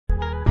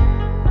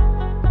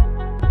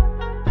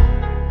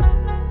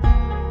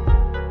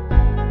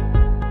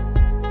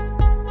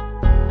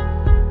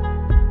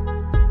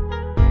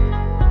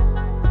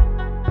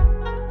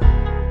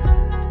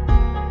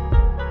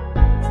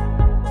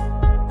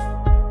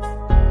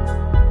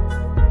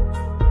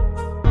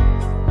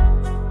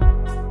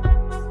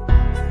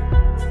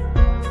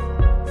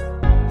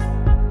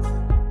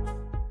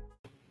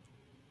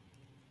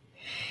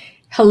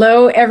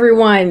Hello,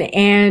 everyone,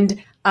 and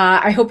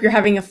I hope you're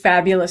having a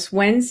fabulous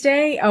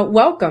Wednesday.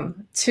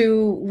 Welcome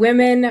to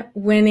Women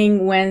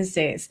Winning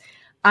Wednesdays.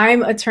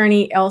 I'm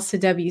attorney Elsa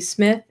W.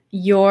 Smith,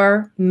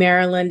 your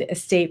Maryland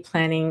estate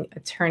planning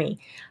attorney,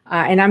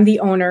 and I'm the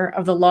owner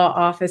of the law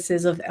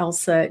offices of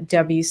Elsa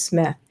W.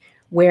 Smith,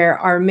 where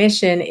our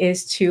mission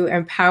is to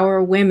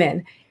empower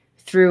women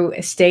through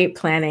estate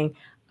planning.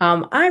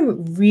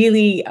 I'm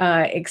really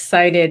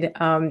excited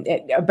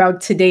about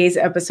today's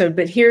episode,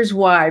 but here's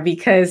why.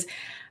 Because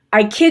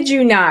I kid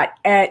you not,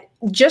 at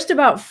just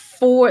about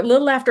a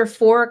little after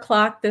 4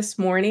 o'clock this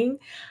morning,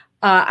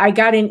 I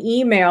got an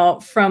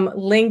email from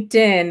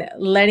LinkedIn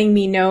letting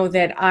me know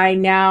that I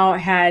now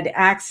had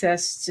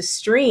access to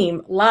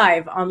stream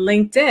live on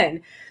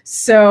LinkedIn.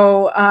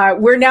 So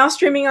we're now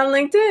streaming on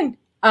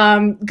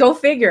LinkedIn. Go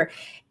figure.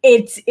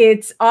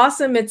 It's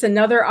awesome. It's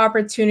another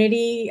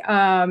opportunity,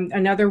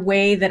 another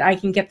way that I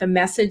can get the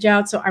message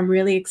out. So I'm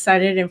really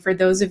excited. And for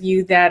those of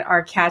you that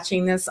are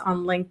catching this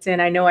on LinkedIn,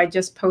 I know I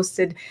just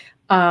posted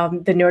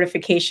the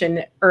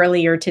notification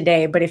earlier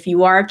today, but if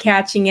you are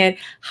catching it,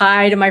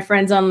 hi to my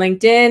friends on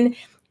LinkedIn.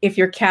 If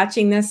you're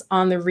catching this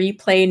on the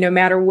replay, no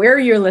matter where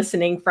you're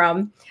listening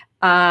from,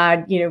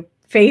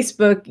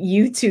 Facebook,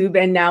 YouTube,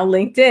 and now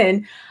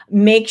LinkedIn,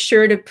 make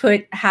sure to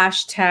put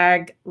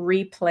hashtag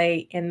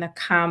replay in the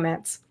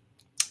comments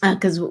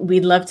because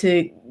we'd love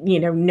to,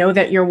 know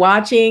that you're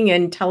watching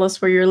and tell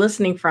us where you're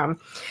listening from.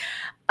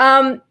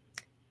 I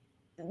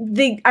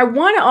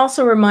want to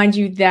also remind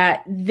you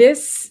that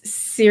this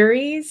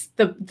series,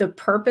 the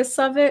purpose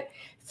of it,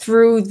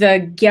 through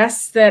the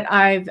guests that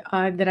I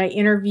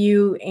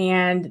interview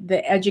and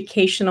the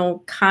educational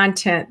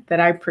content that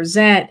I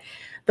present,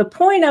 the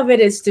point of it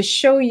is to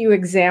show you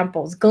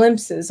examples,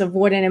 glimpses of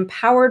what an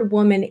empowered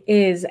woman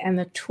is and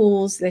the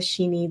tools that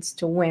she needs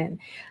to win.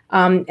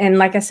 And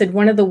like I said,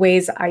 one of the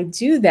ways I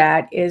do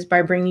that is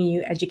by bringing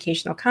you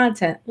educational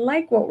content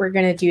like what we're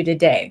going to do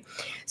today.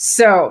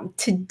 So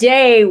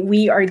today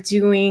we are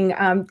doing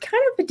kind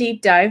of a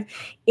deep dive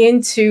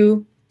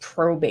into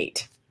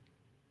probate.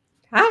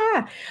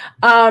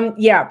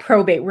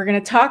 Probate. We're going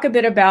to talk a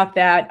bit about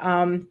that.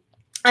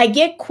 I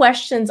get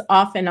questions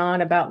off and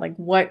on about like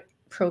what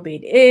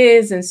probate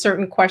is and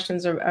certain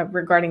questions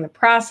regarding the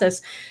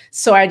process.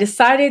 So I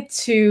decided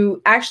to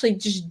actually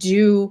just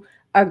do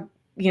a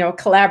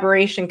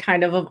collaboration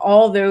kind of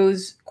all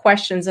those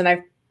questions. And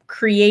I've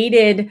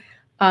created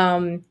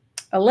a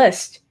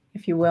list,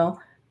 if you will,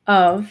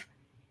 and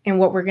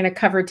what we're going to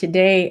cover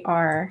today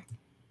are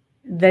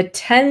the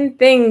 10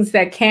 things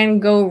that can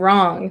go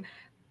wrong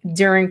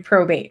during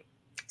probate.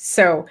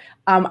 So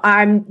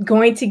I'm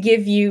going to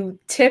give you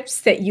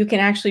tips that you can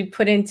actually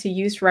put into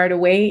use right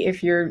away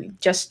if you're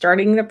just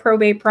starting the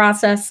probate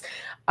process.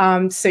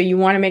 So you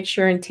want to make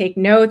sure and take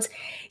notes.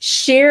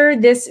 Share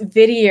this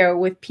video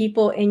with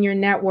people in your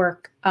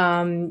network,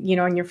 in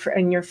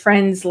your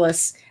friends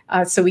list,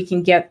 so we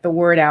can get the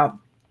word out.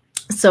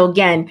 So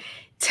again,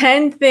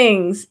 10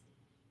 things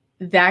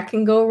that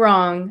can go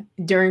wrong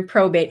during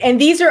probate. And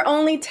these are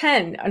only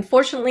 10.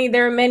 Unfortunately,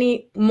 there are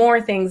many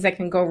more things that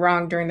can go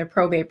wrong during the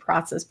probate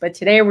process, but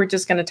today we're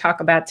just going to talk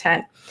about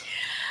 10.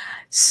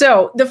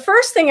 So the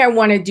first thing I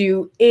want to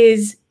do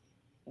is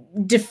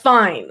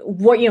define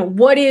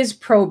what is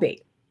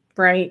probate,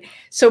 right?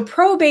 So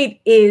probate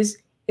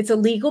it's a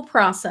legal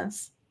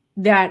process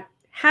that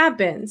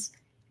happens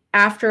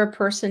after a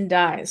person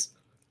dies.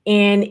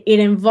 And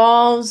it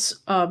involves,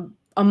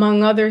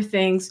 among other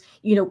things,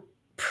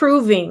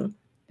 proving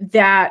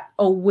that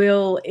a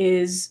will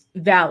is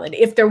valid,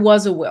 if there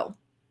was a will,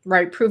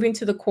 right? Proving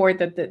to the court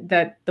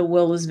that the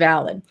will is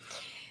valid.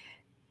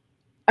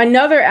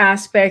 Another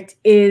aspect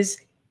is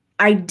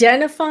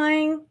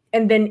identifying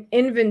and then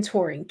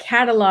inventorying,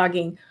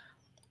 cataloging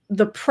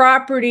the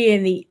property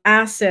and the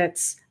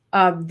assets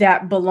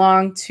that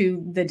belong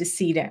to the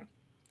decedent.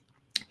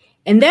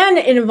 And then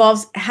it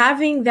involves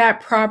having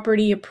that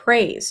property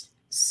appraised.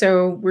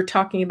 So we're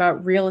talking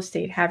about real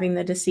estate, having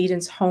the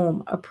decedent's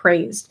home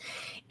appraised.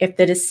 If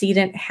the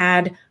decedent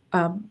had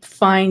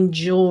fine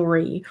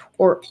jewelry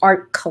or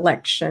art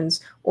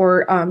collections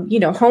or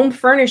home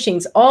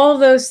furnishings, all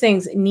those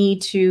things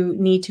need to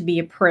be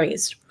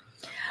appraised.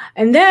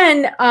 And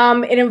then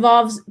it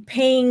involves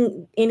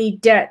paying any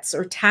debts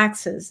or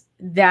taxes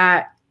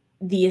that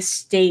the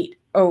estate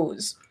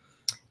owes.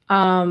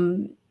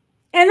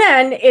 And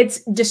then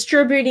it's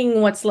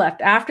distributing what's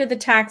left after the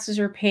taxes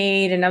are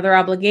paid and other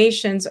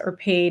obligations are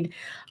paid,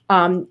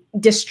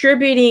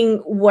 distributing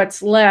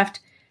what's left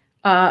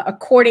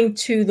according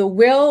to the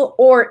will,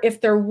 or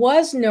if there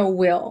was no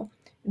will,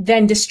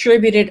 then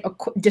distributing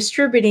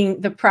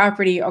the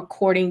property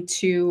according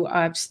to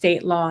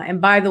state law. And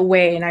by the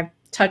way, and I've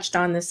touched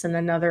on this in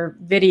another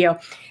video,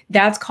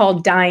 that's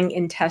called dying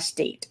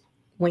intestate,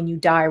 when you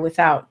die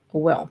without a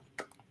will.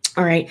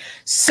 All right,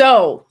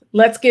 so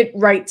let's get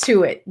right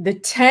to it. The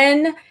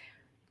 10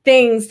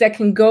 things that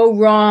can go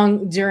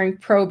wrong during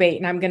probate.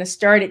 And I'm going to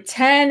start at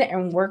 10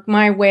 and work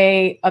my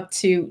way up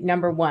to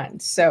number 1.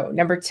 So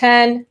number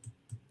 10,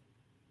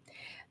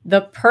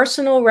 The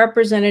personal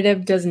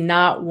representative does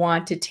not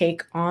want to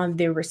take on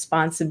the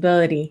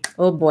responsibility.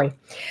 Oh boy.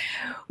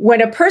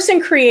 When a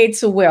person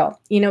creates a will,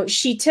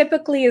 she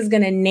typically is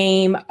going to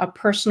name a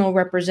personal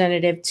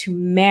representative to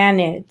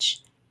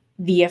manage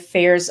the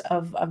affairs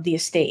of the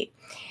estate.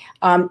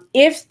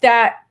 If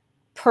that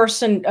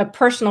a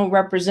personal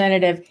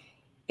representative,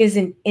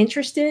 isn't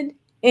interested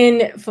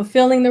in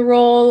fulfilling the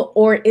role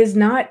or is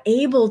not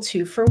able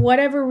to, for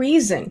whatever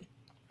reason,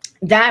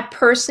 that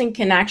person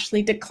can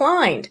actually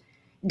decline,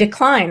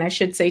 I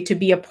should say, to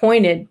be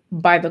appointed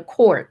by the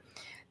court.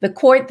 The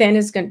court then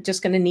is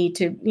just going to need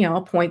to,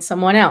 appoint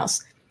someone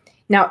else.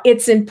 Now,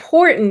 it's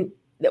important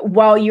that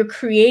while you're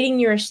creating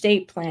your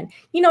estate plan,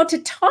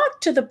 to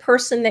talk to the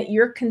person that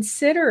you're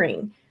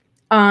considering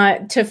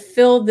to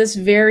fill this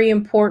very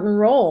important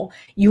role.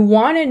 You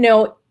want to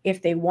know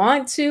if they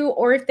want to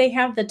or if they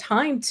have the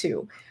time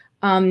to.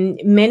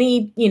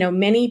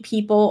 Many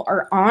people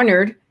are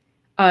honored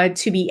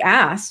to be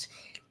asked,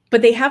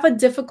 but they have a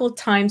difficult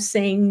time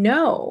saying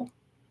no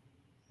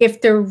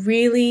if they're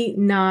really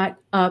not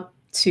up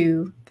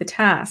to the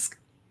task.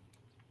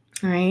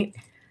 All right.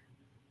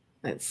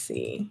 Let's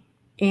see.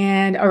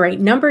 And all right,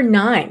 number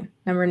nine.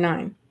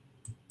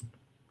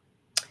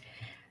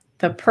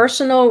 The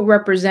personal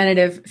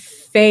representative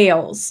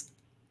fails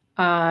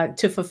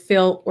to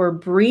fulfill or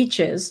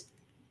breaches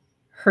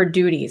her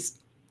duties.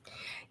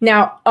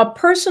 Now, a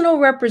personal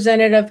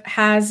representative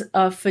has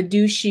a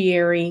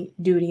fiduciary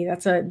duty.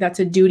 That's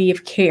a duty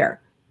of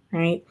care,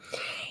 right?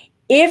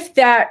 If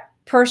that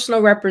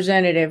personal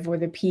representative or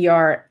the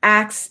PR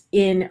acts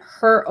in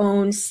her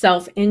own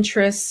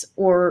self-interest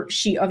or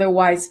she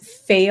otherwise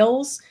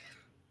fails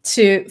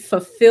to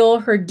fulfill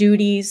her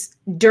duties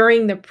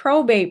during the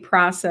probate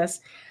process,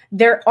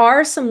 there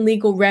are some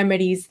legal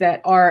remedies that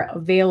are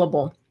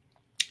available.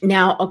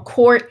 Now, a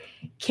court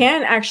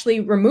can actually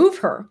remove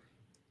her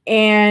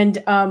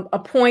and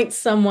appoint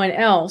someone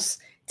else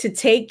to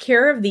take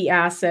care of the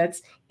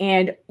assets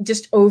and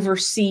just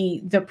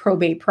oversee the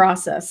probate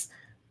process.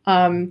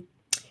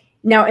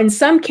 Now, in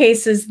some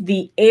cases,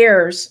 the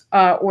heirs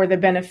or the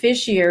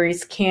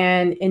beneficiaries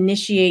can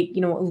initiate,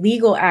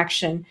 legal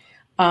action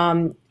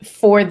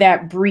for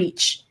that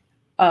breach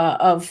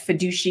of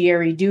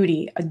fiduciary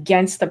duty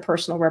against the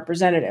personal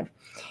representative,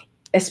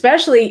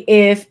 especially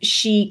if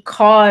she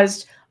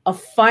caused a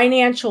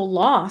financial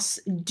loss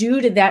due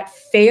to that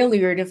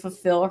failure to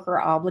fulfill her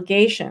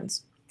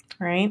obligations,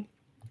 right?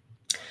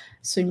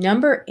 So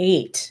number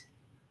 8,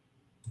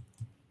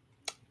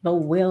 the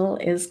will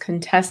is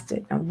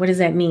contested. Now, what does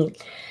that mean?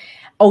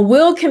 A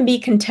will can be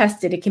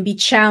contested. It can be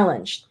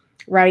challenged,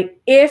 right?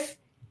 If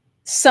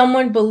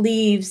someone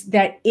believes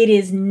that it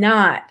is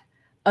not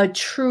a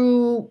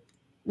true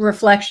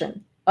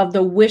reflection of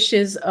the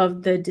wishes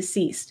of the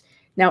deceased.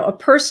 Now, a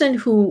person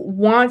who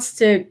wants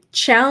to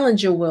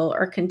challenge a will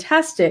or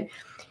contest it,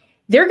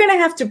 they're going to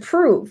have to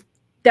prove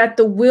that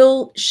the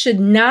will should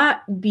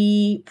not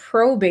be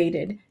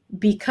probated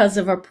because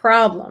of a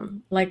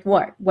problem. Like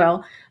what?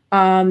 Well,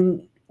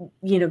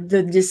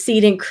 the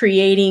decedent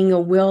creating a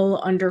will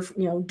under,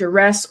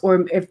 duress,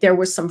 or if there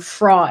was some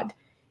fraud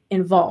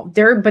involved.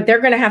 But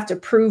they're going to have to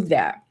prove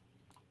that.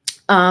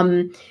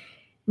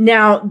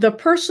 Now, the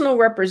personal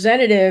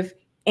representative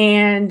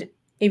and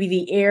maybe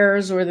the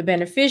heirs or the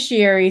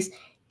beneficiaries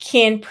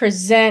can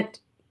present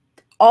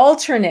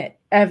alternate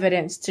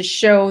evidence to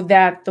show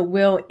that the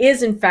will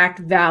is in fact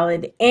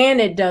valid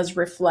and it does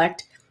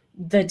reflect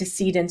the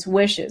decedent's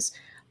wishes.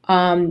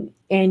 And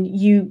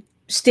you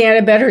stand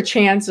a better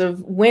chance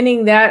of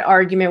winning that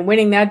argument,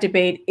 winning that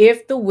debate,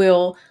 if the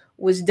will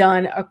was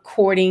done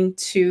according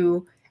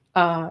to,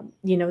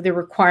 the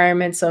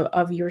requirements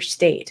of your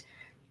state.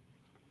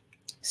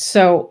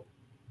 So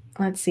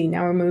let's see,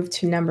 now we'll move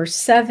to number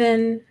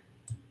 7.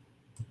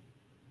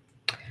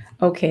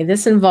 Okay,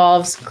 this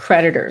involves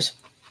creditors.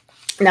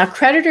 Now,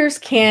 creditors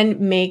can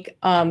make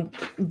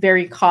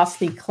very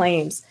costly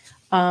claims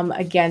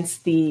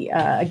against the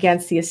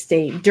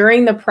estate.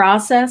 During the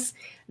process,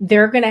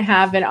 they're going to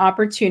have an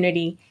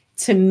opportunity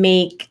to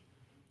make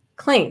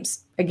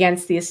claims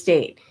against the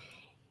estate.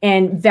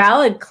 And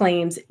valid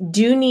claims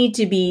do need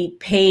to be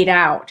paid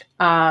out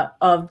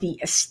of the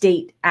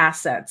estate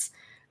assets.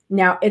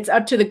 Now, it's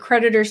up to the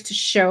creditors to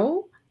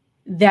show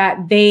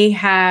that they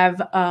have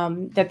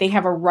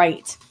a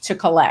right to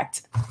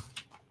collect,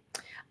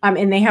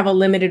 and they have a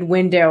limited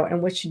window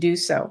in which to do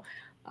so.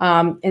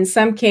 In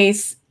some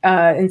states,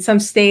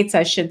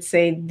 I should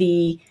say,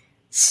 the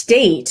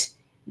state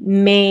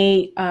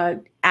may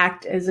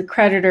act as a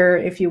creditor,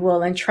 if you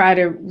will, and try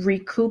to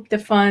recoup the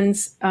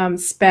funds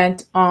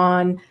spent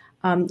on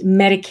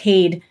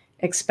Medicaid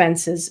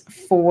expenses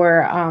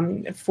for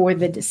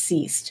the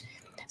deceased.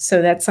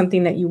 So that's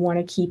something that you want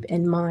to keep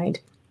in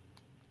mind.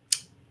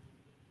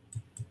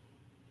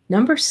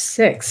 Number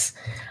 6,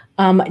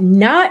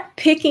 not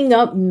picking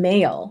up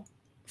mail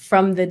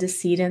from the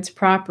decedent's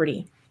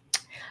property.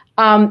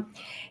 As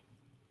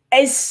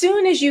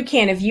soon as you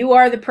can, if you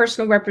are the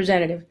personal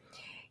representative,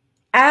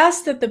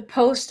 ask that the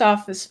post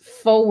office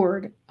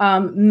forward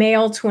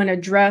mail to an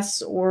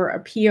address or a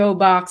P.O.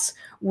 box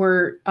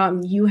where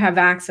you have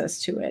access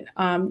to it.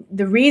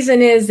 The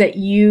reason is that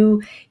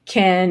you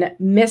can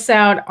miss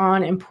out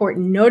on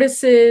important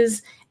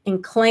notices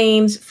and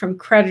claims from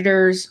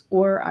creditors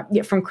or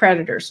from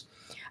creditors.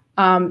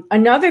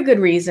 Another good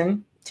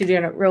reason, to do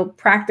a real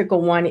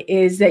practical one,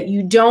 is that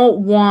you don't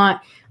want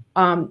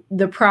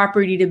the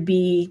property to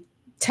be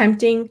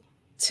tempting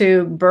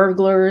to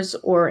burglars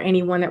or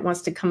anyone that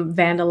wants to come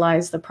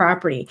vandalize the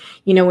property.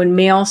 You know, when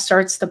mail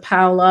starts to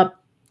pile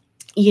up,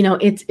 you know,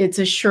 it's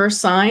a sure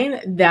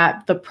sign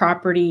that the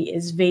property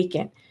is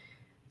vacant.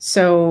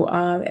 So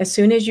as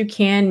soon as you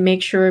can,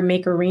 make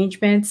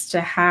arrangements to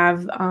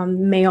have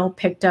mail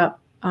picked up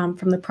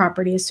from the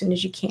property as soon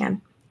as you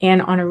can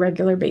and on a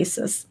regular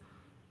basis.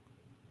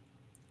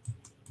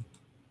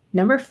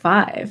 Number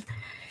 5,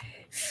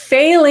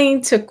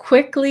 failing to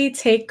quickly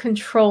take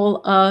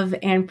control of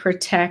and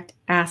protect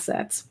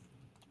assets.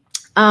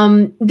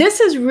 This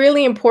is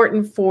really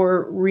important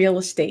for real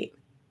estate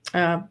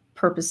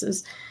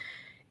purposes.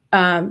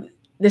 Real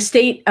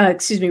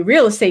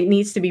estate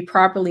needs to be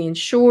properly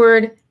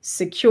insured,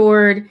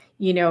 secured,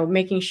 you know,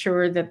 making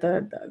sure that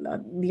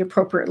the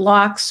appropriate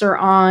locks are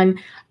on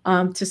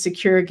to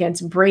secure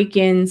against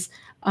break-ins,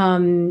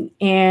 and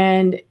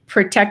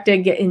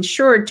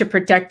insured to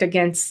protect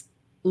against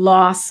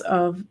loss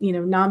of, you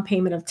know,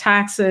 non-payment of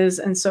taxes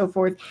and so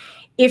forth.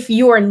 If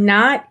you are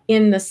not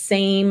in the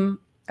same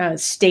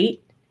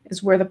state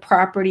as where the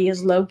property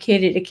is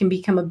located, it can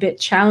become a bit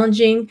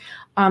challenging,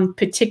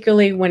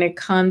 particularly when it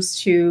comes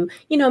to,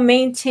 you know,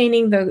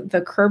 maintaining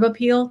the curb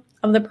appeal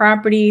of the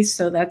property.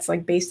 So that's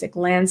like basic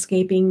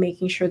landscaping,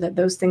 making sure that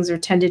those things are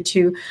tended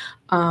to,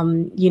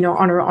 you know,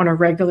 on a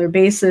regular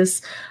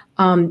basis.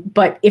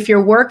 But if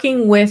you're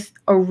working with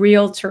a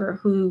realtor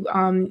who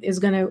is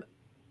going to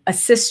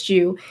assist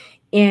you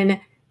in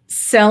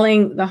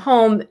selling the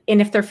home,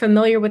 and if they're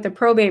familiar with the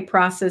probate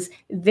process,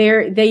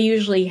 they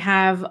usually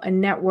have a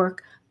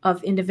network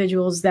of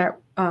individuals that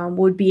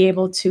would be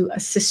able to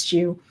assist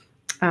you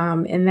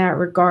in that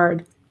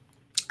regard.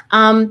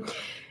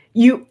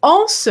 You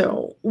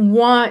also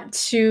want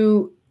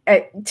to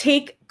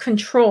take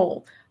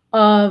control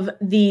of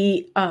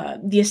the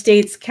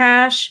estate's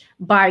cash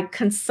by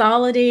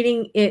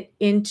consolidating it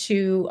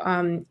into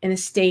an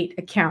estate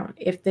account.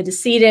 If the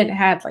decedent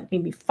had like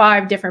maybe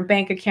 5 different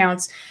bank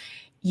accounts,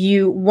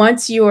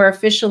 once you are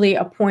officially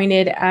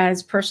appointed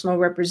as personal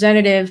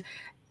representative,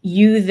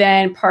 you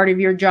then, part of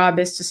your job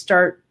is to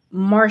start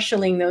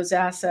marshaling those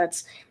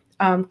assets,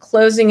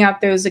 closing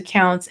out those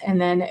accounts, and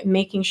then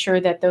making sure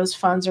that those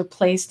funds are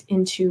placed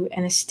into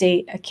an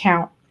estate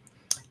account.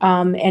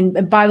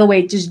 And by the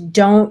way, just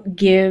don't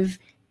give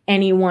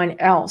anyone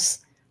else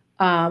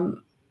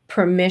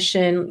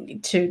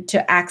permission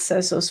to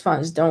access those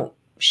funds. Don't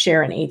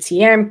share an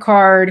ATM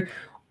card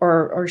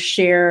or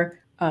share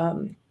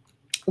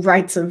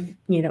rights of,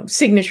 you know,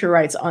 signature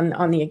rights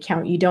on the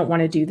account. You don't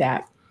want to do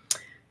that.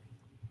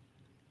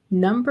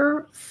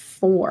 Number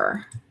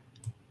 4,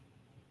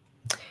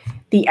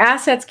 the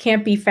assets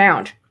can't be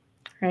found,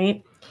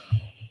 right?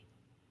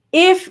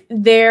 If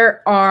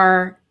there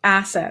are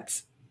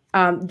assets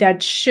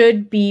that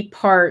should be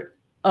part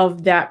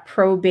of that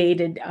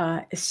probated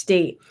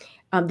estate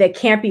that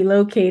can't be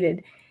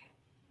located,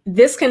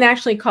 this can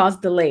actually cause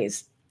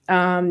delays.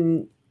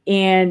 And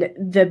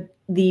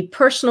the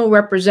personal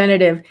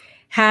representative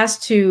has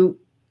to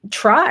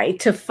try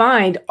to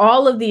find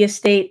all of the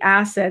estate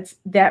assets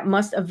that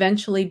must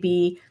eventually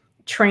be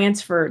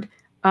transferred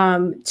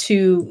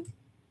to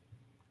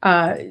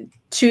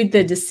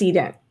the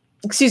decedent,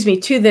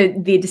 to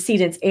the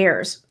decedent's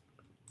heirs.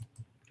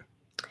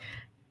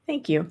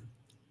 Thank you.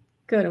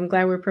 Good. I'm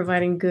glad we're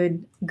providing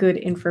good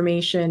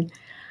information.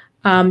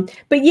 But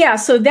yeah,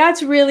 so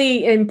that's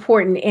really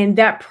important. And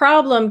that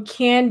problem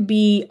can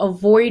be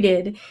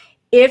avoided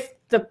if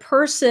the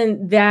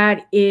person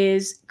that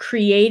is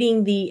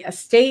creating the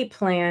estate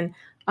plan,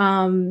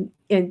 and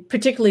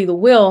particularly the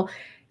will,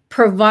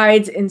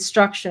 provides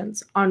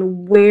instructions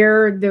on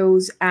where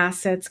those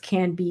assets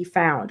can be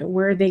found,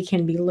 where they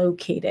can be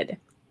located.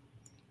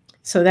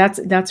 So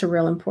that's a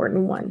real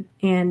important one.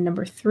 And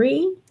number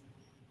 3,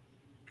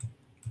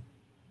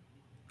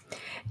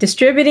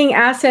 distributing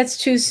assets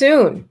too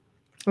soon.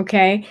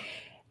 Okay.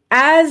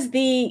 As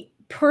the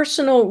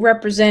personal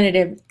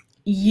representative,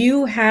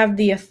 you have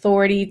the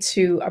authority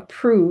to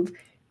approve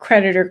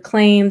creditor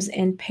claims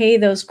and pay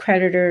those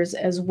creditors,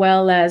 as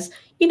well as,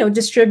 you know,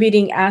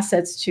 distributing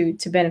assets to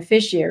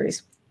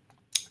beneficiaries.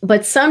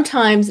 But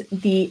sometimes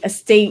the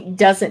estate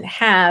doesn't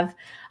have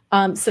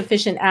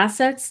sufficient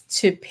assets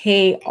to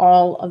pay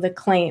all of the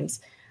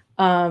claims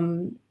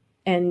and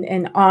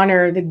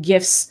honor the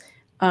gifts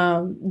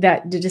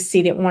that the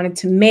decedent wanted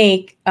to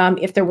make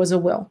if there was a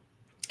will.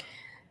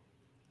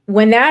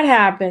 When that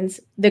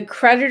happens, the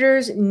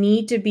creditors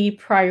need to be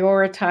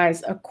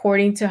prioritized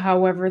according to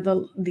however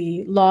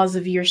the laws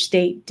of your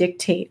state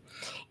dictate,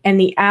 and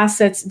the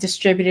assets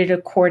distributed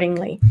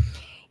accordingly.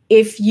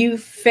 If you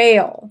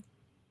fail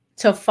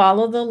to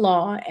follow the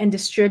law and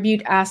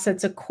distribute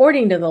assets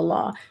according to the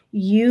law,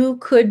 you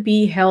could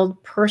be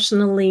held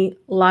personally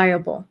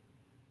liable.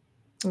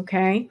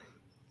 Okay.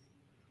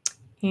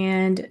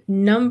 And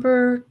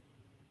number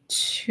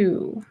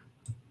 2,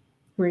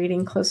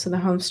 reading close to the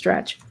home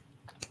stretch,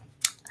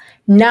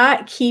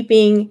 not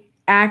keeping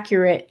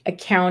accurate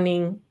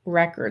accounting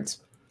records.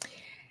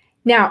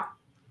 Now,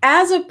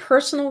 as a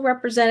personal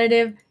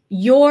representative,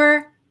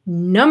 your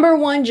number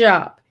 1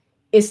 job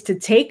is to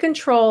take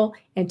control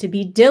and to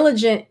be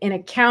diligent in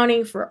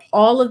accounting for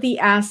all of the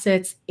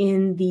assets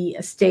in the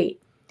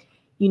estate.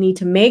 You need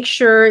to make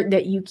sure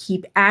that you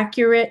keep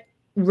accurate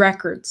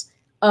records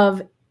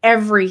of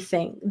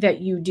everything that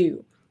you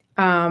do,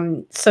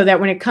 so that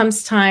when it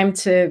comes time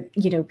to,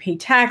 pay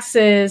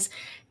taxes,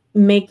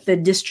 make the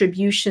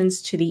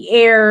distributions to the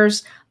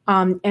heirs,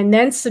 and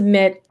then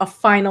submit a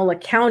final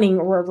accounting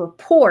or a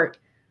report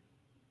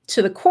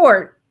to the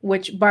court,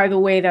 which, by the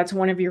way, that's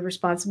one of your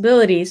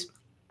responsibilities,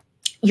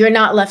 you're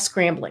not left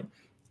scrambling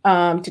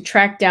to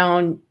track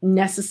down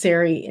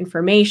necessary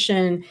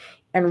information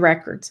and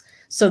records.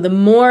 So the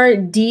more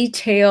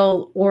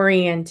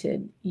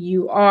detail-oriented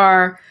you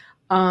are,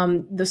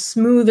 the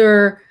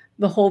smoother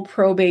the whole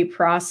probate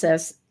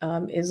process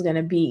is going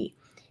to be.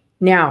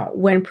 Now,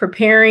 when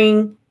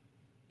preparing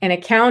an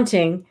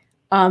accounting,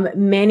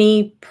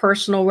 many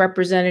personal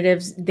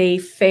representatives, they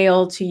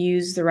fail to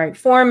use the right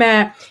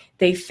format.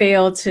 They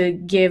fail to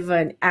give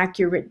an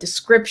accurate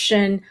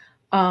description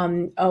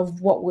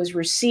of what was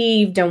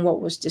received and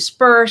what was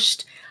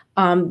dispersed.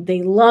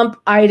 They lump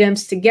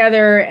items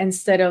together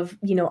instead of,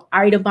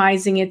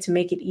 itemizing it to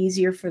make it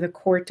easier for the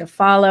court to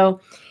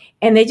follow.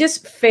 And they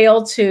just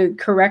fail to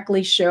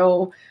correctly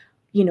show,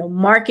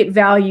 market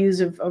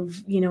values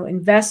of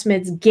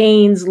investments,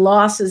 gains,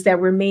 losses that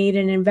were made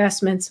in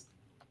investments,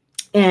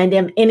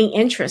 and any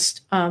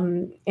interest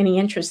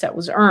that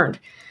was earned.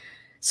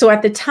 So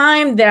at the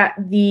time that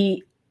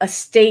the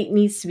estate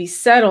needs to be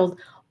settled,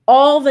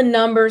 all the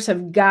numbers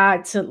have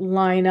got to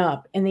line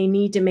up and they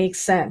need to make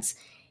sense.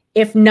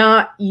 If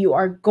not, you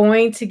are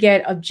going to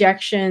get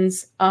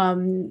objections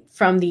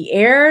from the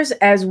heirs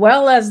as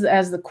well as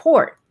the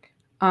court,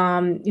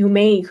 who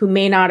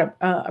may not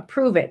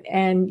approve it,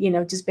 and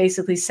just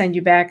basically send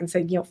you back and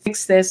say,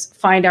 fix this,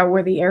 find out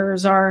where the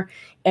errors are,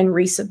 and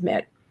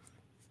resubmit.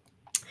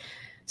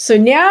 So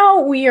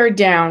now we are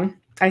down.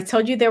 I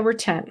told you there were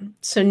 10.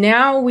 So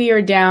now we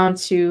are down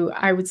to,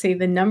 I would say,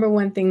 the number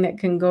 1 thing that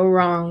can go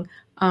wrong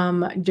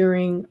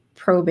during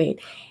probate.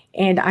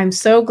 And I'm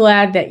so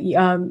glad that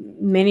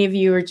many of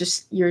you are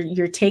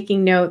you're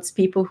taking notes,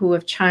 people who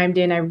have chimed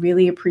in. I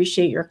really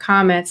appreciate your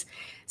comments.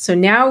 So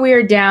now we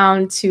are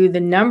down to the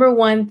number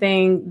 1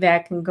 thing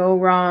that can go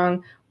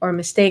wrong, or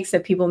mistakes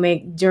that people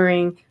make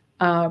during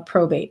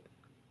probate.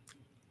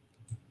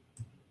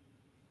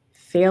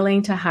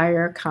 Failing to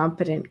hire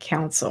competent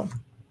counsel.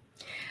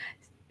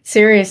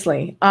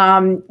 Seriously,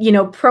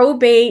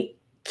 probate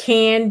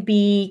can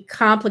be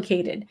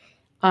complicated.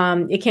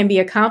 It can be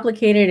a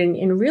complicated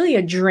and really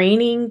a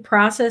draining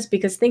process,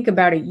 because think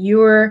about it,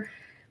 you're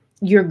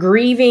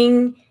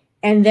grieving,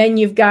 and then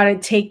you've got to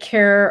take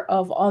care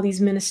of all these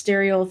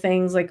ministerial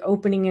things like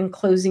opening and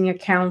closing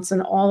accounts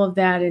and all of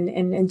that,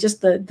 and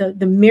just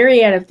the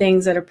myriad of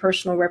things that a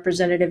personal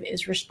representative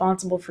is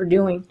responsible for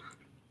doing.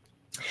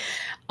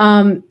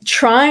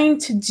 Trying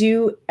to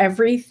do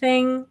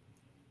everything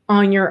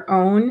on your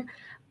own,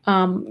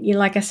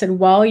 like I said,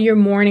 while you're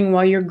mourning,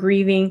 while you're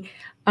grieving,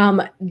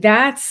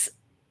 that's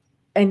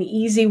an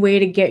easy way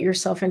to get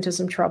yourself into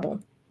some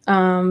trouble.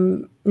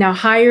 Now,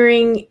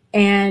 hiring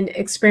an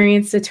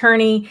experienced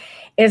attorney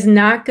is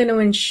not going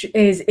to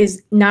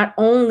is not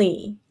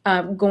only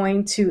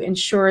going to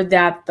ensure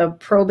that the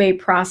probate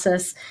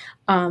process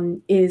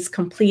is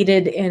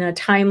completed in a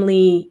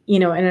timely,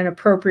 in an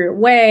appropriate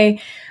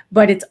way,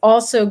 but it's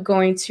also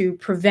going to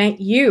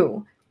prevent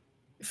you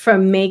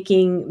from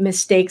making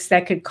mistakes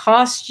that could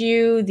cost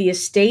you the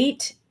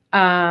estate,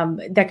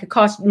 that could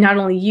cost not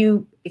only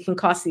you, it can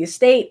cost the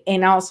estate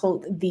and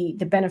also the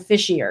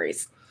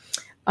beneficiaries.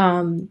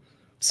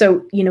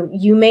 So,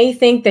 you may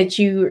think that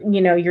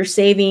you're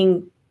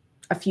saving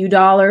a few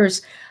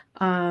dollars,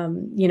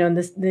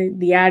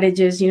 the adage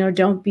is,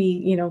 don't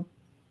be,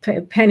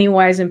 penny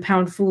wise and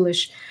pound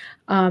foolish.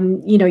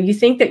 You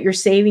think that you're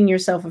saving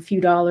yourself a few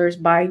dollars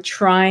by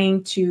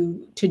trying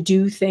to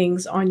do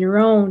things on your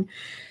own,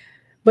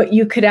 but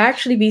you could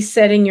actually be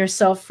setting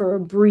yourself for a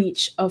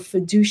breach of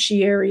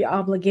fiduciary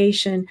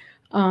obligation,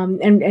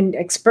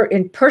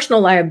 and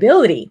personal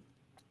liability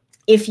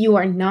if you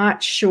are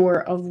not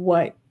sure of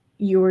what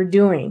you're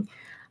doing.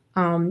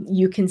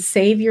 You can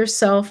save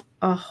yourself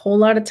a whole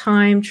lot of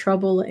time,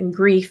 trouble, and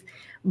grief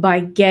by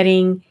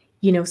getting,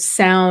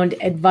 sound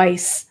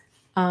advice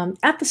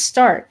at the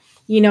start.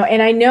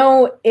 And I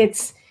know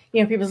it's,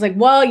 people's like,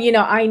 well,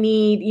 I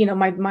need,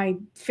 my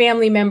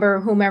family member,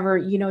 whomever,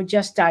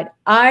 just died.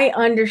 I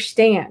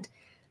understand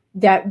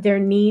that there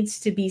needs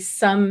to be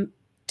some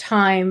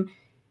time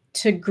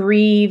to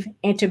grieve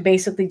and to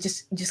basically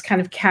just kind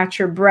of catch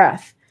your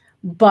breath.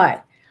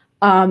 But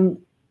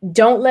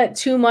Don't let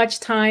too much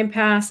time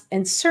pass,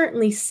 and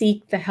certainly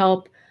seek the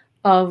help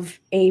of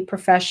a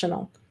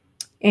professional.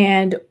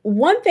 And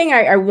one thing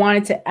I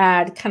wanted to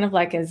add, kind of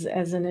like as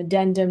an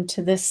addendum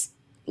to this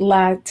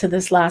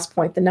last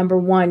point, the number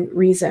one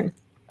reason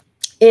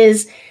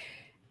is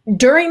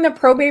during the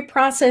probate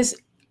process,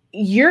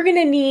 you're going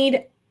to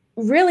need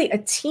really a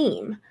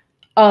team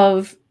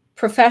of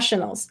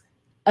professionals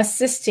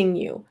assisting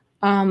you.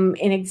 And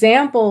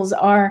examples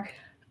are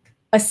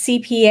a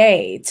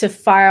CPA to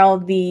file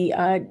the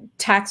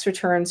tax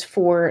returns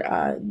for,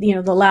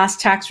 the last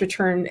tax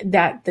return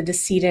that the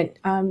decedent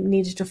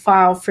needed to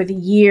file for the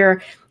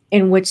year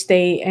in which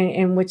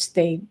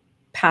they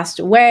passed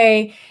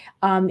away,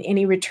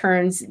 any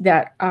returns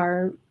that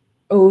are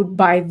owed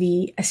by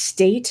the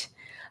estate.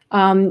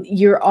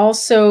 You're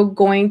also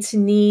going to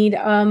need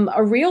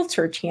a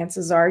realtor,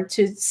 chances are,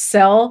 to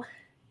sell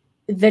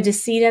the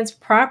decedent's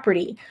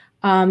property.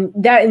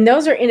 And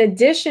those are in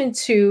addition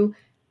to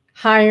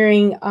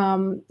hiring,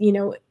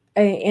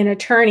 an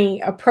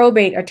attorney, a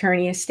probate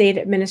attorney, estate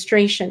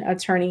administration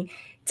attorney,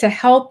 to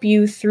help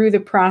you through the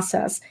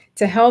process,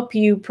 to help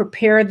you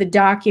prepare the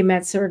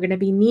documents that are going to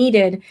be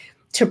needed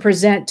to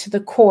present to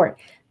the court.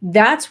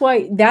 That's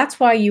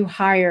why you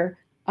hire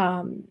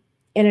an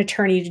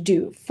attorney to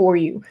do for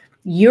you.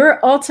 You're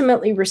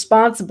ultimately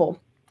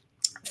responsible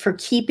for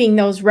keeping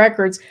those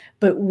records,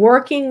 but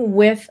working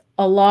with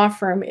a law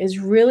firm is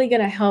really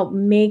going to help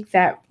make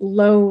that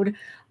load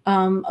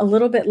a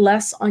little bit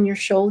less on your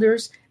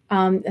shoulders,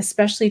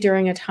 especially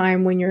during a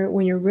time when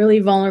you're really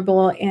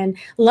vulnerable and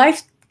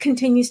life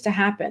continues to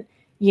happen.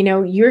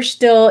 You're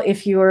still,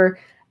 if you're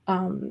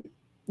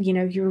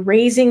you're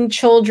raising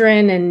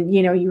children and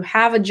you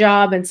have a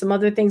job and some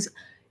other things,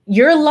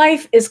 your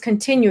life is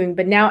continuing.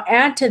 But now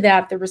add to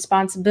that the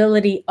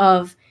responsibility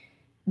of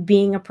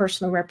being a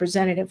personal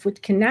representative, which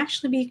can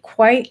actually be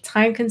quite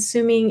time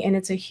consuming, and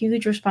it's a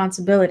huge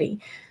responsibility.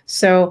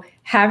 So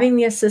having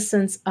the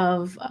assistance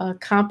of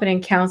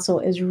competent counsel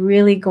is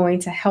really going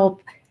to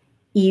help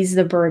ease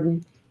the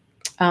burden,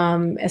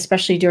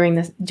 especially during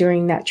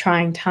that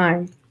trying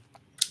time.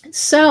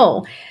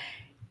 So,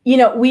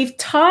 we've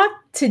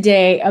talked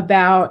today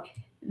about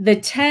the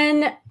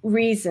 10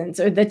 reasons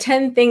or the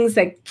 10 things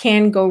that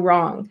can go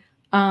wrong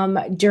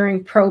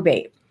during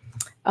probate.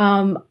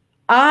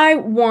 I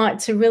want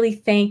to really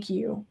thank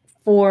you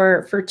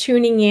for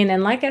tuning in.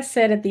 And like I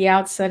said at the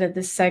outset of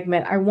this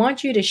segment, I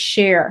want you to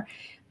share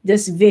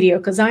this video,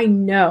 because I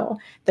know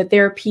that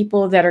there are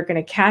people that are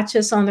going to catch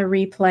us on the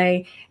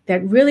replay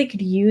that really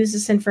could use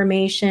this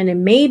information.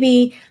 And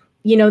maybe,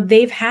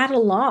 they've had a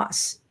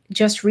loss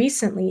just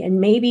recently,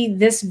 and maybe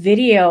this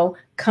video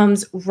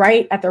comes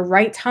right at the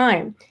right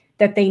time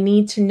that they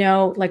need to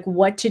know, like,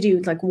 what to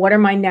do, like, what are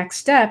my next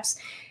steps.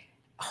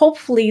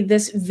 Hopefully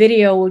this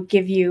video will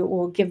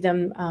give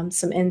them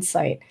some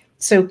insight.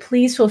 So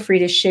please feel free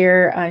to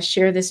share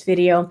this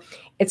video.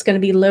 It's going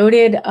to be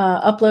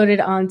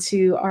uploaded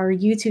onto our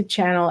YouTube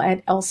channel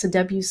at Elsa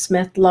W.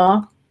 Smith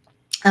Law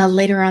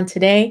later on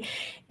today.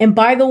 And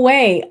by the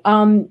way,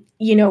 our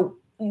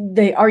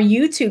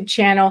YouTube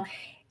channel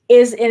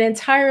is an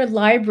entire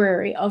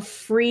library of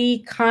free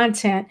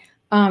content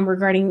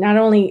regarding not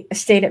only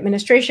estate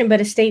administration,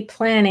 but estate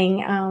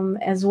planning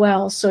as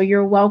well. So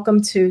you're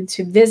welcome to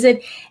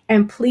visit,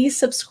 and please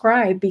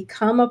subscribe,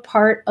 become a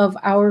part of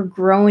our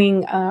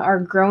growing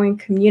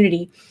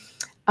community.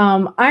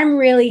 I'm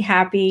really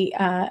happy,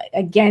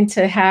 again,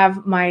 to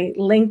have my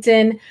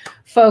LinkedIn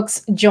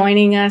folks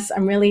joining us.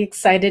 I'm really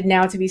excited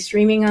now to be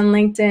streaming on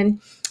LinkedIn.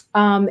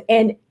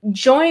 And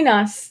join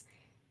us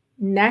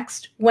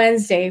next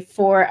Wednesday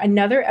for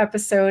another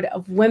episode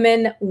of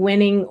Women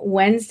Winning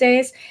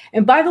Wednesdays.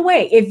 And by the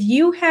way, if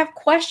you have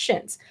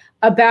questions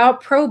about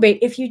probate,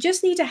 if you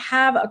just need to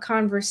have a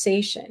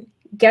conversation,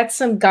 get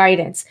some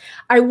guidance,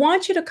 I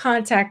want you to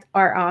contact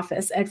our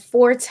office at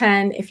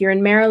 410, if you're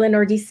in Maryland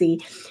or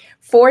DC,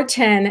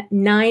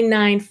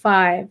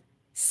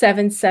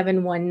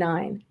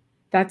 410-995-7719.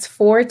 That's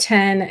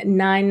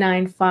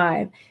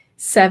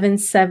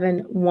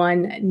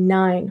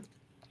 410-995-7719.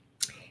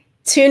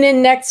 Tune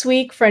in next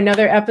week for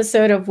another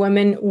episode of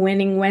Women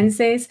Winning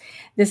Wednesdays.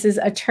 This is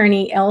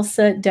attorney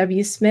Elsa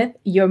W. Smith,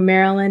 your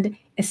Maryland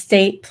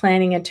estate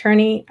planning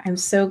attorney. I'm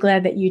so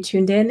glad that you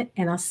tuned in,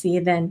 and I'll see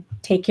you then.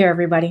 Take care,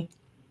 everybody.